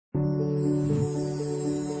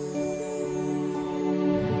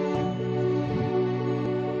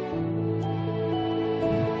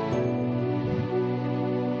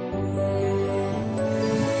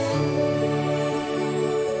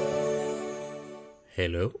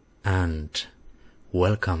Hello and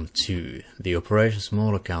welcome to the Operation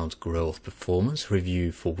Small Account Growth Performance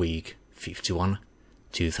Review for week 51,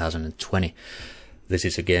 2020. This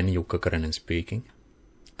is again Jukka Karinen speaking,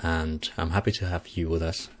 and I'm happy to have you with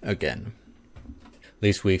us again.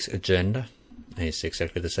 This week's agenda is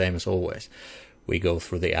exactly the same as always. We go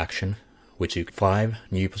through the action. We took 5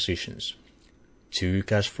 new positions, 2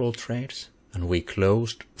 cash flow trades, and we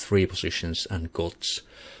closed 3 positions and got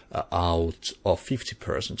out of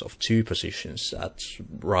 50% of 2 positions at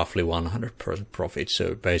roughly 100% profit.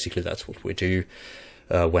 So basically that's what we do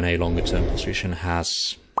when a longer term position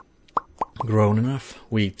has grown enough.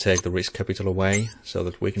 We take the risk capital away so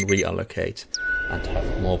that we can reallocate and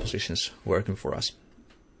have more positions working for us.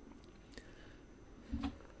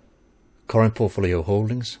 Current portfolio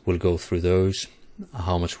holdings, we'll go through those,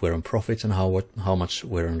 how much we're in profit and how much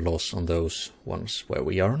we're in loss on those ones where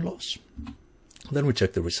we are in loss. Then we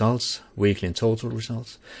check the results, weekly and total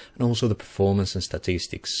results, and also the performance and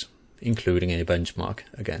statistics, including a benchmark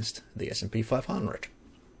against the S&P 500.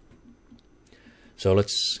 So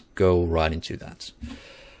let's go right into that.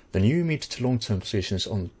 The new mid to long-term positions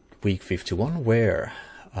on week 51 were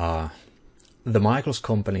the Michael's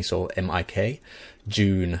company, so MIK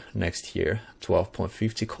June next year,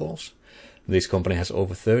 12.50 calls. This company has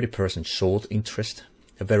over 30% short interest,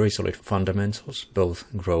 a very solid fundamentals, both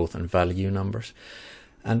growth and value numbers,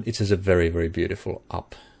 and it is a very, very beautiful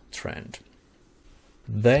uptrend.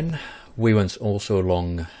 Then we went also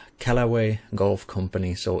long Callaway Golf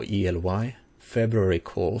Company, so ELY, February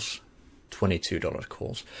calls, $22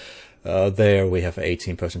 calls. There we have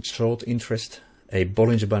 18% short interest, a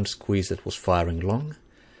Bollinger Band squeeze that was firing long,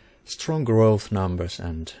 strong growth numbers,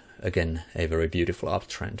 and again a very beautiful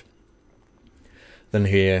uptrend. Then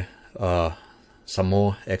here some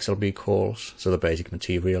more XLB calls, so the basic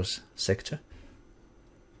materials sector.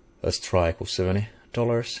 A strike of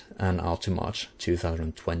 $70 and out to March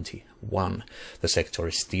 2021. The sector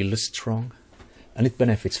is still strong and it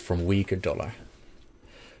benefits from weaker dollar.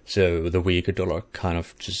 So the weaker dollar kind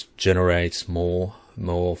of just generates more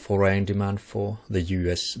foreign demand for the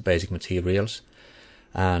US basic materials,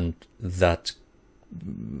 and that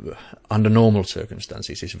under normal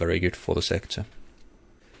circumstances is very good for the sector.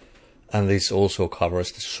 And this also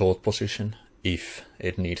covers the short position if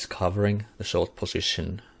it needs covering. The short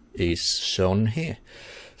position is shown here.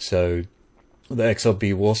 So the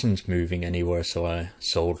XLB wasn't moving anywhere, so I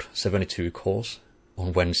sold 72 calls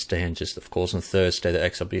on Wednesday, and just of course on Thursday the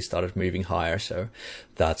XLB started moving higher, so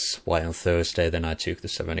that's why on Thursday then I took the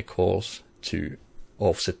 70 calls to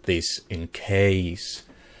offset this in case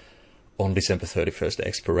on December 31st the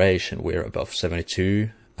expiration we're above 72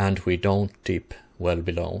 and we don't dip well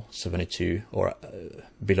below 72 or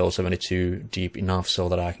below 72 deep enough so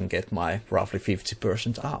that I can get my roughly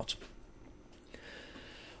 50% out.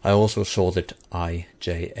 I also shorted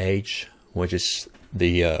IJH, which is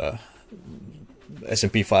the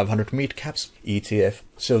S&P 500 mid caps ETF.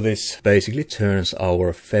 So this basically turns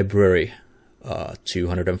our February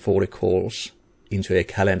 240 calls into a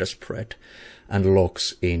calendar spread and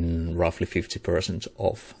locks in roughly 50%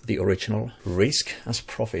 of the original risk as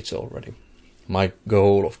profits already. My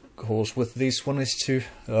goal, of course, with this one is to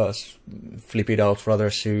flip it out rather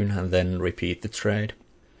soon and then repeat the trade,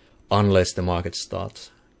 unless the market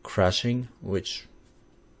starts crashing, which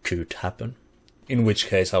could happen, in which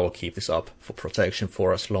case I will keep this up for protection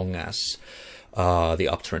for as long as the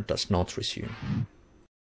uptrend does not resume.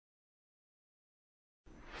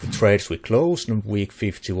 The trades we closed in week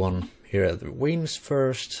 51, here are the wins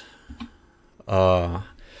first. The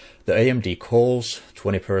AMD calls,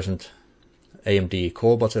 20%. AMD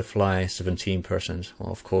Core Butterfly 17%.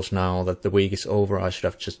 Well, of course, now that the week is over, I should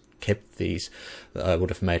have just kept these. I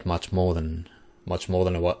would have made much more than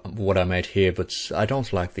what I made here. But I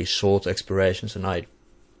don't like these short expirations, and I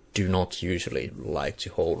do not usually like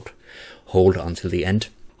to hold until the end.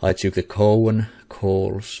 I took the COWN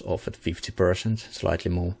calls off at 50%,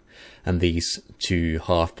 slightly more, and these 2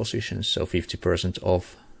 half positions, so 50%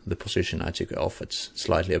 of the position I took off at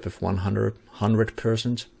slightly above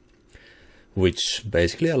 100%. Which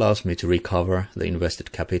basically allows me to recover the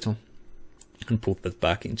invested capital and put that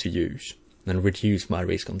back into use and reduce my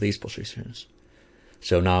risk on these positions.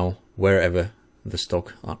 So now wherever the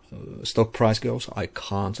stock price goes, I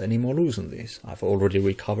can't anymore lose on these. I've already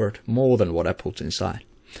recovered more than what I put inside.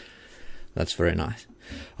 That's very nice.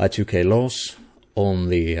 I took a loss on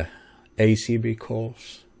the ACB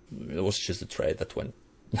calls. It was just a trade that went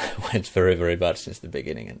very, very bad since the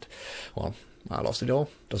beginning, and well, I lost it all.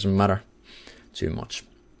 Doesn't matter too much.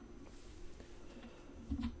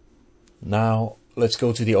 Now let's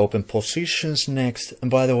go to the open positions next.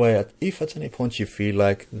 And by the way, if at any point you feel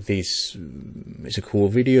like this is a cool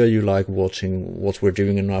video, you like watching what we're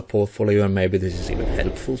doing in our portfolio, and maybe this is even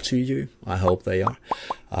helpful to you, I hope they are,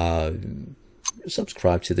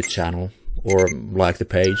 subscribe to the channel or like the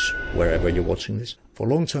page wherever you're watching this. For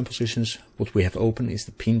long-term positions, what we have open is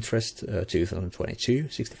the Pinterest 2022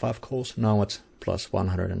 65 calls, now at plus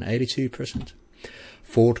 182%.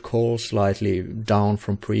 Ford call slightly down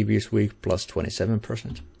from previous week, plus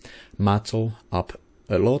 27%. Metal up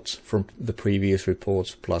a lot from the previous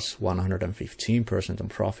reports, plus 115% on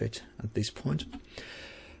profit at this point.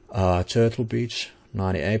 Turtle Beach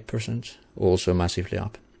 98%, also massively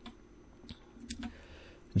up.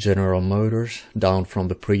 General Motors down from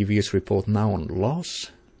the previous report, now on loss.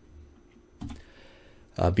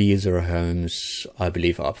 Beazer Homes, I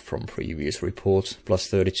believe, up from previous reports, plus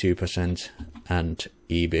 32%, and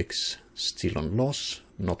EBIX still on loss,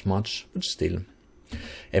 not much, but still.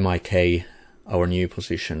 MIK, our new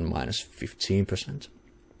position, minus 15%.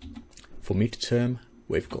 For midterm,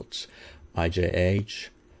 we've got IJH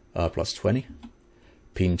plus 20,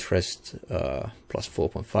 Pinterest plus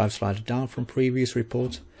 4.5, slightly down from previous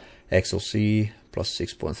report, XLC plus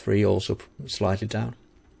 6.3, also slightly down.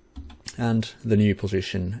 And the new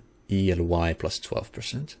position, ELY plus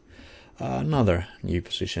 12%. Another new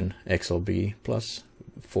position, XLB plus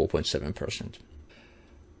 4.7%.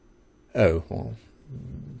 Oh, well,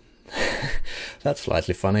 that's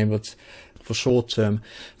slightly funny, but for short term,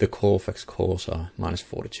 the Colfax calls are minus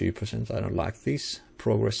 42%. I don't like this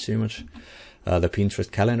progress too much. The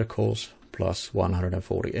Pinterest calendar calls plus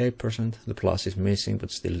 148%. The plus is missing,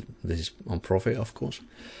 but still this is on profit, of course.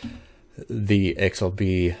 The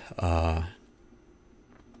XLB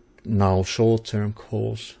now short-term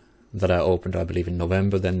calls that I opened, I believe, in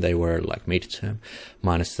November, then they were like mid-term,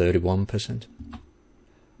 minus 31%.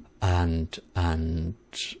 And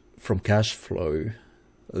from cash flow,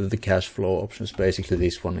 the cash flow options, basically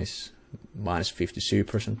this one is minus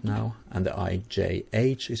 52% now, and the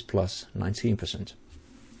IJH is plus 19%.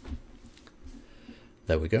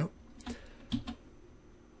 There we go.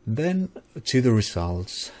 Then to the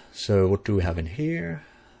results. So what do we have in here?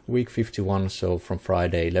 Week 51, so from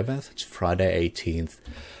Friday 11th to Friday 18th.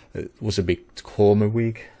 It was a bit calmer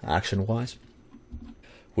week, action-wise.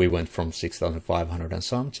 We went from 6,500 and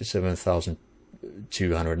some to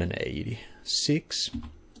 7,286.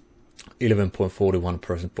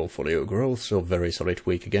 11.41% portfolio growth, so very solid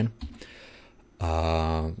week again.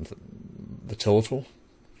 The total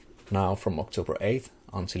now from October 8th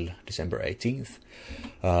until December 18th,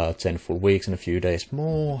 10 full weeks and a few days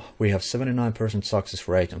more. We have 79% success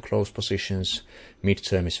rate on close positions.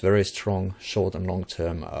 Mid-term is very strong, short and long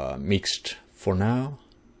term mixed for now.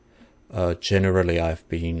 Generally I've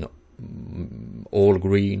been all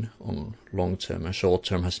green on long term, and short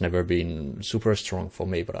term has never been super strong for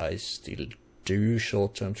me, but I still do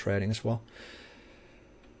short term trading as well.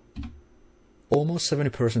 Almost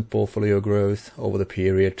 70% portfolio growth over the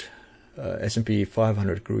period. S&P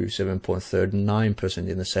 500 grew 7.39%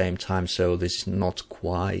 in the same time, so this is not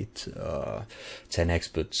quite 10x,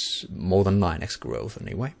 but more than 9x growth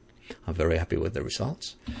anyway. I'm very happy with the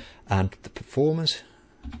results. And the performance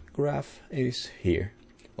graph is here.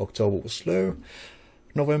 October was slow,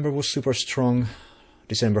 November was super strong,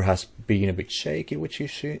 December has been a bit shaky, which you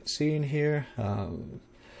see in here.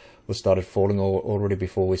 We started falling already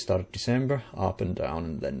before we started December, up and down,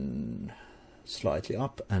 and then slightly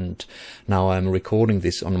up, and now I'm recording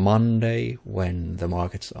this on Monday when the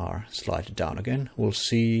markets are slightly down again. We'll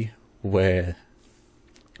see where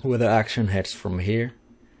the action heads from here.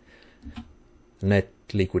 Net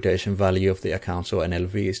liquidation value of the account, so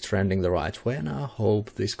NLV, is trending the right way, and I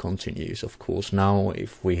hope this continues. Of course, now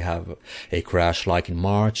if we have a crash like in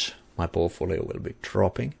March, my portfolio will be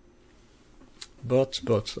dropping. But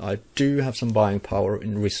I do have some buying power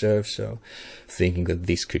in reserve, so thinking that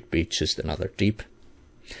this could be just another dip.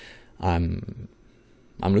 I'm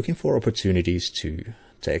looking for opportunities to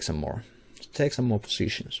take some more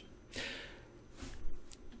positions.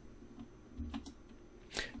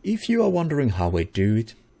 If you are wondering how I do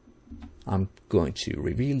it, I'm going to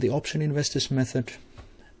reveal the option investors method,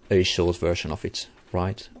 a short version of it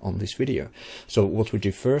right on this video. So what we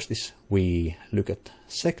do first is we look at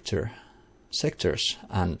sectors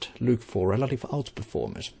and look for relative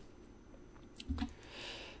outperformers.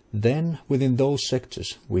 Then within those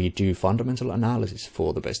sectors we do fundamental analysis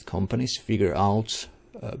for the best companies, figure out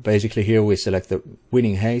basically here we select the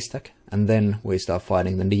winning haystack, and then we start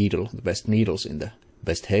finding the best needles in the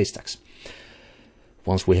best haystacks.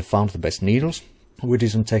 Once we have found the best needles, we do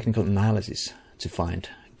some technical analysis to find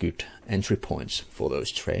good entry points for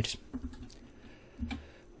those trades.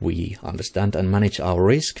 We understand and manage our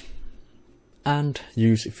risk and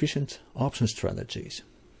use efficient option strategies.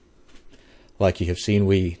 Like you have seen,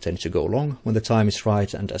 we tend to go long when the time is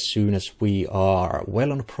right, and as soon as we are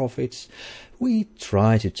well on profits, we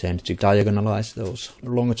try to tend to diagonalize those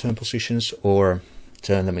longer term positions or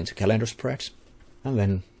turn them into calendar spreads, and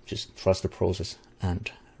then just trust the process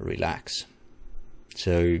and relax.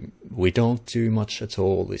 So we don't do much at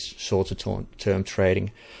all this shorter term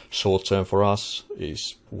trading. Short term for us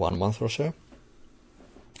is 1 month or so.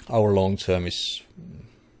 Our long term is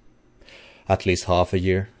at least half a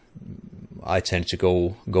year. I tend to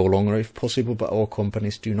go longer if possible, but our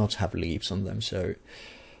companies do not have leaps on them, so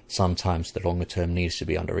sometimes the longer term needs to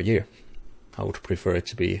be under a year. I would prefer it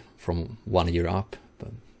to be from 1 year up, but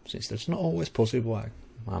since that's not always possible,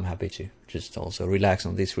 I'm happy to just also relax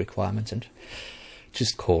on this requirement and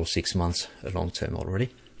just call 6 months a long term already.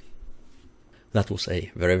 That was a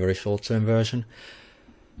very, very short term version.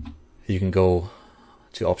 You can go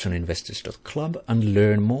to optioninvestors.club and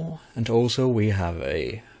learn more, and also we have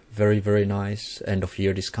a very, very nice end of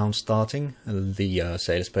year discount starting. The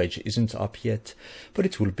sales page isn't up yet, but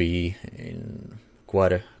it will be in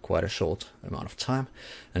quite a short amount of time,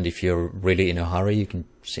 and if you're really in a hurry, you can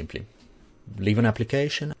simply leave an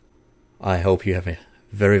application. I hope you have a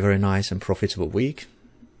very, very nice and profitable week.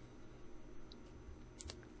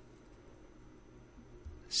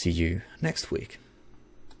 See you next week.